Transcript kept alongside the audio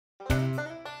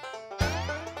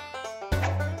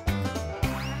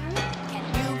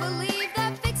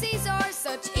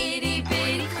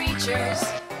creatures.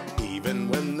 Even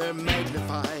when they're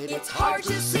magnified, It's hard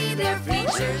to see their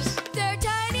features. They're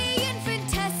tiny,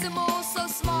 infinitesimal, so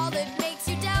small it makes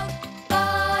you doubt.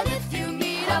 But if you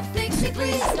meet a Fixie,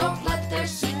 please don't let their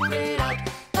secret out.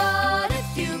 But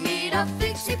if you meet a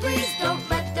Fixie, please don't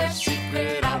let their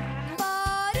secret out.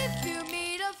 But if you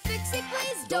meet a Fixie,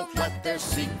 please don't let their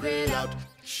secret out.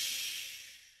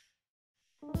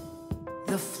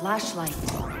 The flashlight.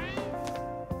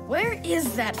 Where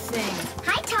is that thing?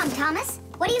 Hi, Tom Thomas.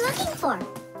 What are you looking for?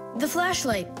 The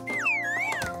flashlight.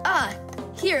 Ah,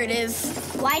 here it is.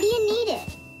 Why do you need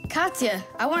it? Katya,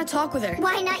 I want to talk with her.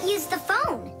 Why not use the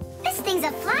phone? This thing's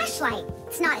a flashlight.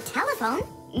 It's not a telephone.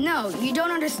 No, you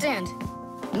don't understand.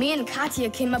 Me and Katya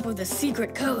came up with a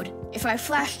secret code. If I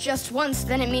flash just once,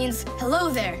 then it means hello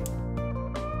there.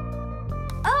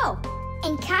 Oh,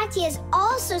 and Katya's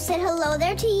also said hello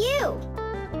there to you.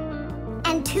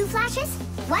 And 2 flashes?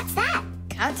 What's that?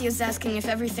 Katya's asking if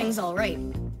everything's all right.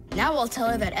 Now I'll tell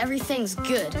her that everything's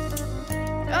good.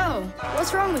 Oh,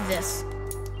 what's wrong with this?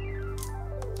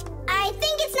 I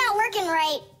think it's not working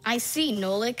right. I see,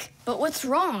 Nolik, but what's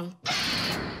wrong?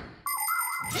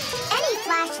 Any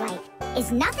flashlight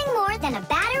is nothing more than a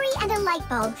battery and a light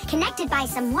bulb connected by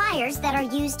some wires that are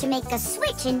used to make a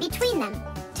switch in between them.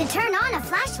 To turn on a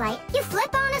flashlight, you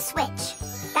flip on a switch.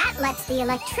 That lets the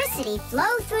electricity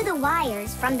flow through the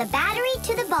wires from the battery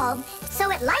to the bulb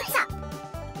so it lights up.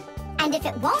 And if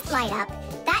it won't light up,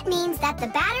 that means that the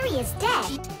battery is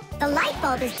dead, the light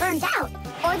bulb is burned out,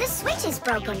 or the switch is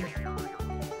broken.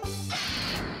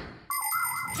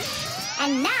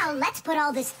 And now let's put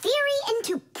all this theory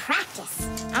into practice.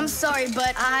 I'm sorry,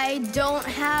 but I don't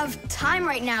have time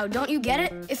right now. Don't you get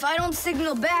it? If I don't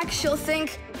signal back, she'll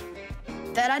think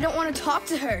that I don't want to talk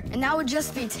to her, and that would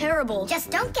just be terrible. Just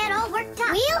don't get all worked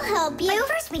up. We'll help you. But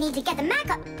first we need to get the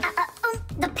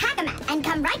the pack-a-mat and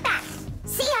come right back.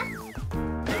 See ya.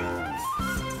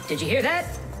 Did you hear that?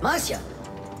 Masya,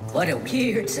 what a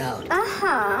weird sound.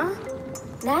 Uh-huh.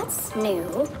 That's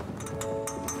new.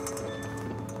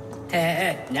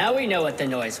 Now we know what the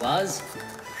noise was.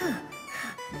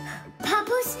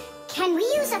 Papoose, can we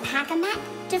use a pack-a-mat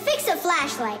to fix a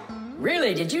flashlight?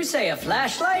 Really, did you say a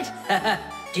flashlight?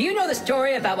 Do you know the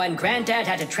story about when Granddad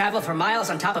had to travel for miles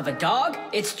on top of a dog?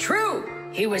 It's true!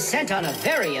 He was sent on a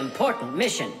very important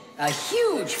mission. A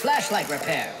huge flashlight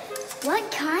repair.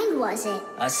 What kind was it?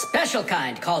 A special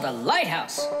kind called a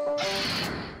lighthouse.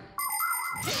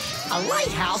 A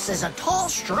lighthouse is a tall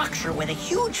structure with a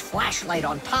huge flashlight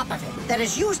on top of it that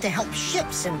is used to help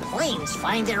ships and planes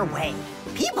find their way.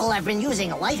 People have been using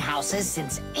lighthouses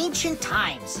since ancient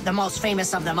times. The most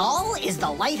famous of them all is the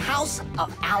Lighthouse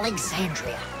of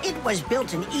Alexandria. It was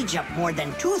built in Egypt more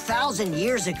than 2,000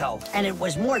 years ago, and it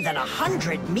was more than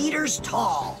 100 meters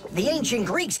tall. The ancient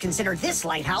Greeks considered this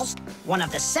lighthouse one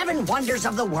of the 7 wonders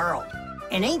of the world.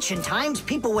 In ancient times,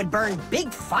 people would burn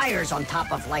big fires on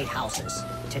top of lighthouses.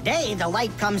 Today, the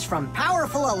light comes from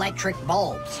powerful electric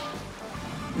bulbs.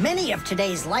 Many of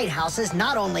today's lighthouses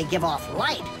not only give off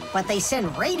light, but they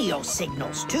send radio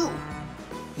signals, too.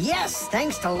 Yes,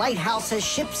 thanks to lighthouses,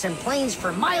 ships and planes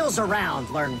for miles around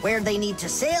learn where they need to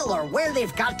sail or where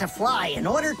they've got to fly in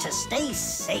order to stay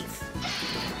safe.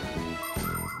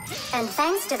 And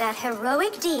thanks to that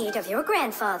heroic deed of your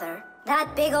grandfather,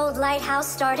 that big old lighthouse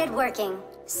started working.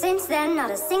 Since then,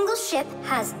 not a single ship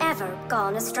has ever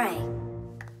gone astray.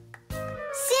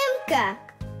 Simka,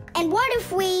 and what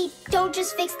if we don't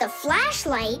just fix the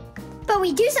flashlight, but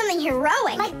we do something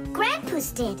heroic? Like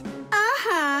Grandpa's did.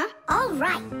 Uh-huh. All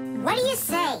right, what do you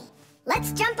say?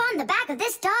 Let's jump on the back of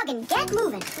this dog and get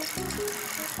moving.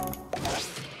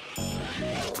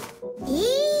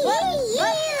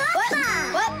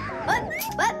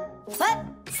 What?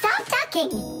 Stop ducking.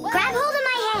 Grab hold of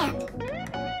my hand.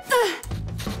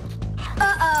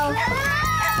 Uh-oh.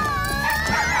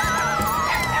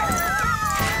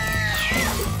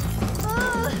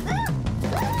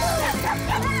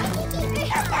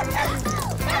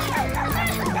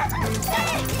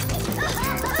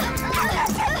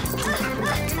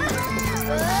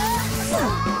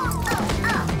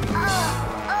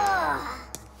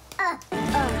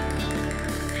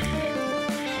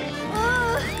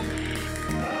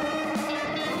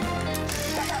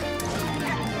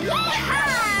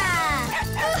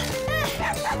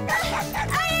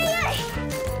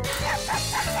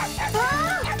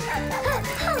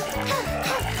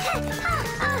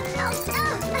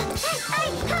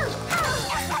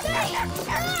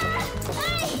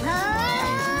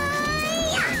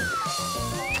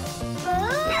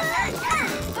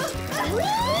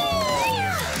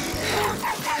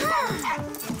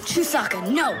 Chusaka,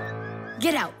 no!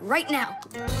 Get out, right now!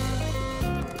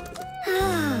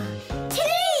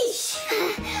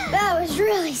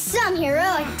 truly some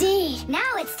heroic deed.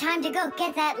 Now it's time to go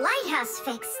get that lighthouse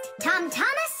fixed. Tom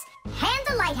Thomas, hand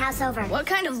the lighthouse over. What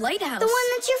kind of lighthouse? The one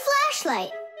that's your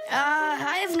flashlight.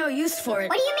 I have no use for it.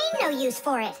 What do you mean, no use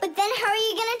for it? But then how are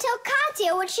you gonna tell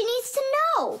Katya what she needs to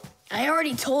know? I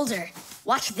already told her.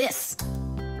 Watch this.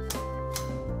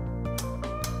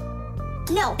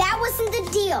 No, that wasn't the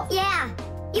deal. Yeah.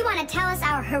 You want to tell us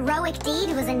our heroic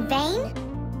deed was in vain?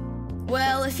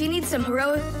 Well, if you need some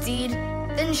heroic deed,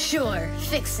 then sure,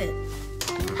 fix it.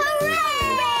 Hooray!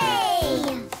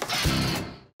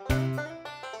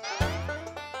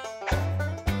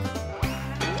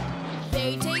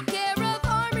 They take care of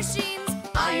our machines,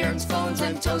 Irons, phones,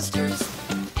 and toasters.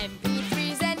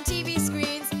 MP3s and TV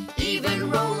screens. Even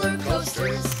roller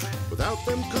coasters. Without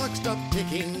them, clocks stop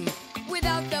ticking.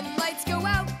 Without them, lights go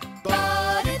out.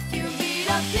 But if you meet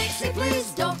a Fixie,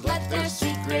 please don't let their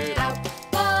secret out.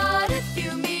 But if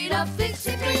you meet a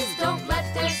Fixie, please don't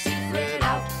let their secret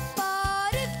out.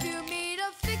 But if you meet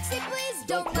a Fixie, please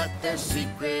Don't let their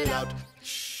secret out.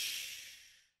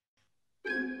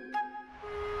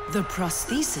 The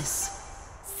prosthesis.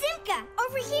 Simka,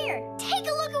 over here. Take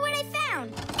a look at what I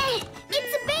found.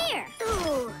 It's a bear.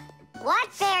 Ooh. What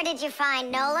bear did you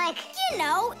find, Nolik? You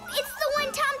know, it's the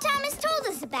one Tom Thomas told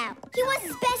us about. He was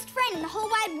his best friend in the whole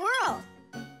wide world.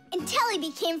 Until he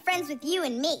became friends with you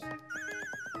and me.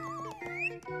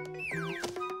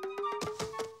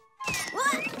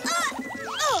 What?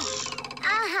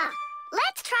 Uh-huh.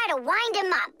 Let's try to wind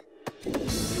him up.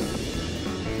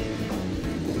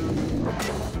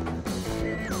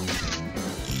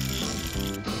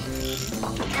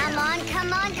 Come on,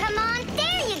 come on, come on.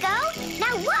 There you go.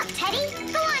 Now walk, Teddy.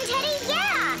 Go on, Teddy.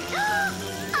 Yeah.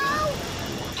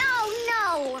 Oh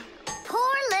no.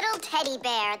 Poor little teddy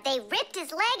bear. They ripped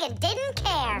his leg and didn't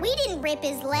care. We didn't rip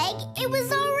his leg. It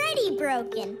was already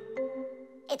broken.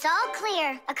 It's all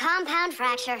clear. A compound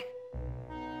fracture.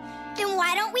 Then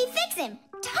why don't we fix him?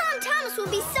 Tom Thomas will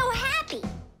be so happy.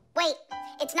 Wait,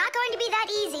 it's not going to be that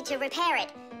easy to repair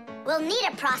it. We'll need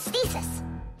a prosthesis.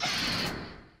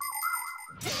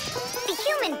 The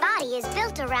human body is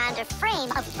built around a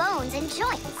frame of bones and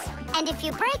joints. And if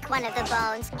you break one of the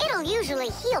bones, it'll usually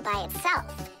heal by itself.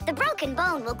 The broken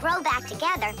bone will grow back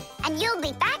together, and you'll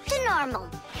be back to normal.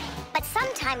 But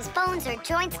sometimes bones or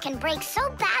joints can break so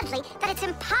badly that it's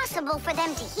impossible for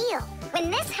them to heal. When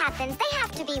this happens, they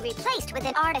have to be replaced with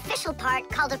an artificial part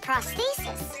called a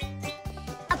prosthesis.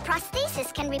 A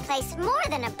prosthesis can replace more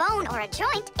than a bone or a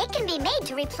joint. It can be made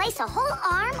to replace a whole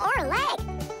arm or a leg.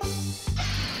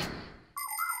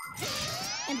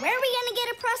 And where are we going to get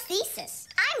a prosthesis?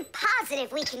 I'm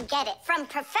positive we can get it from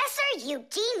Professor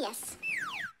Eugenius.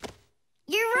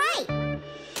 You're right.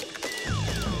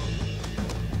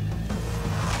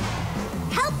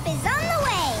 Help is on the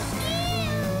way.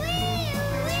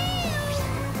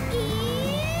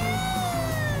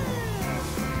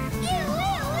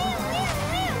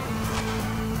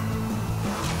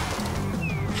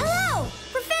 Hello,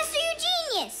 Professor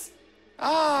Eugenius.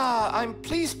 Ah, I'm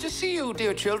pleased to see you,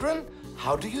 dear children.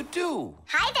 How do you do?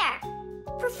 Hi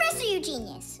there. Professor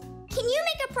Eugenius, can you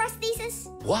make a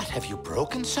prosthesis? What, have you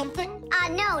broken something?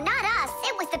 No, not us.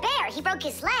 It was the bear. He broke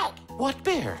his leg. What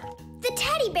bear? The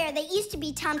teddy bear that used to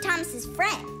be Tom Thomas's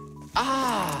friend.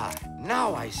 Ah,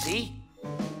 now I see.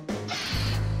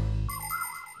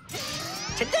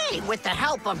 Today, with the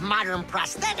help of modern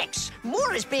prosthetics,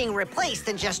 more is being replaced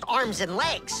than just arms and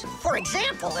legs. For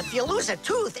example, if you lose a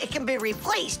tooth, it can be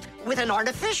replaced with an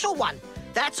artificial one.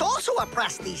 That's also a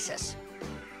prosthesis.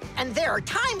 And there are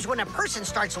times when a person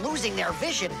starts losing their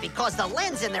vision because the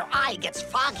lens in their eye gets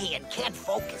foggy and can't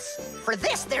focus. For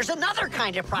this, there's another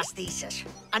kind of prosthesis,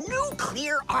 a new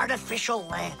clear artificial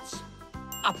lens.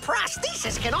 A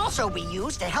prosthesis can also be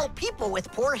used to help people with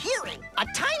poor hearing. A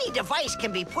tiny device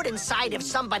can be put inside of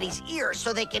somebody's ear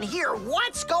so they can hear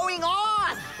what's going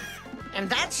on. And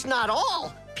that's not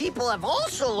all. People have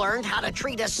also learned how to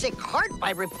treat a sick heart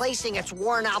by replacing its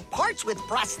worn-out parts with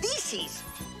prostheses.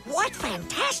 What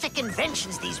fantastic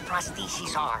inventions these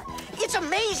prostheses are. It's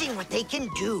amazing what they can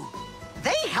do.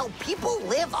 They help people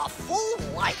live a full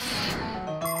life.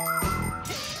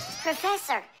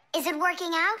 Professor, is it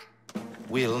working out?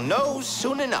 We'll know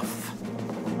soon enough.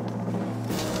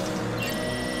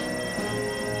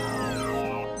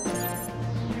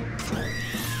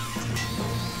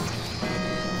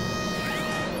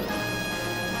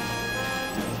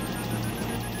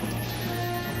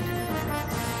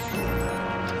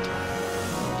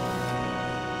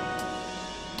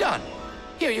 Done.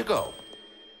 Here you go.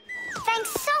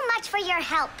 Thanks so much for your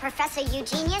help, Professor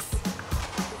Eugenius.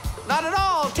 Not at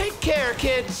all. Take care,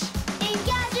 kids. In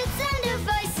gadgets and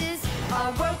devices,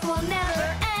 our work will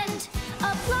never end.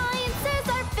 Appliances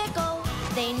are fickle.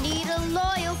 They need a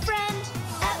loyal friend.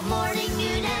 At morning,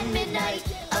 noon, and midnight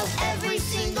of every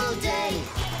single day.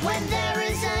 When there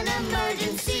is an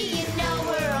emergency, you know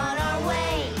we're on our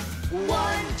way.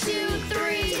 1, 2,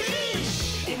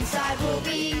 3. Inside we'll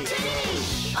be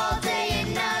all day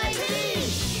and night.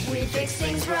 We fix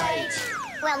things right.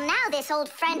 Well, now this old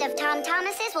friend of Tom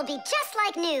Thomas's will be just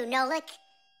like new, Nolik.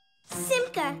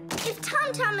 Simka, if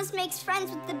Tom Thomas makes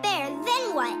friends with the bear,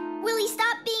 then what? Will he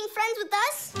stop being friends with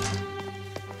us?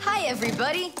 Hi,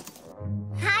 everybody.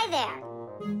 Hi there.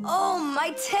 Oh,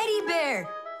 my teddy bear.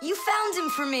 You found him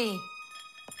for me.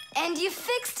 And you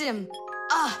fixed him.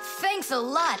 Ah, thanks a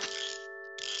lot.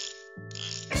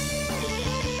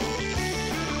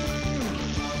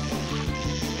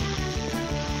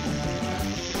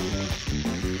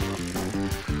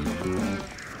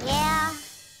 Yeah,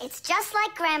 it's just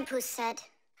like Grandpoo said.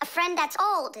 A friend that's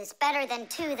old is better than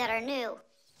 2 that are new.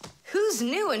 Who's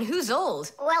new and who's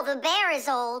old? Well, the bear is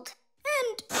old.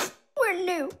 And we're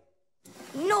new.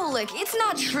 Nolik, it's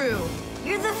not true.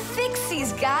 You're the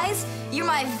Fixies, guys. You're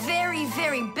my very,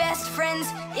 very best friends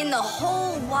in the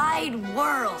whole wide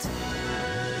world.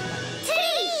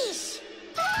 Teesh!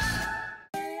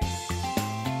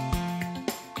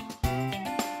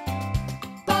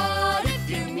 But if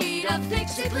you meet a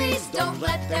Fixie, please don't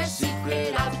let their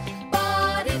secret out.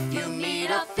 But if you meet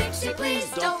a Fixie, please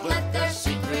don't let their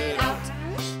secret out.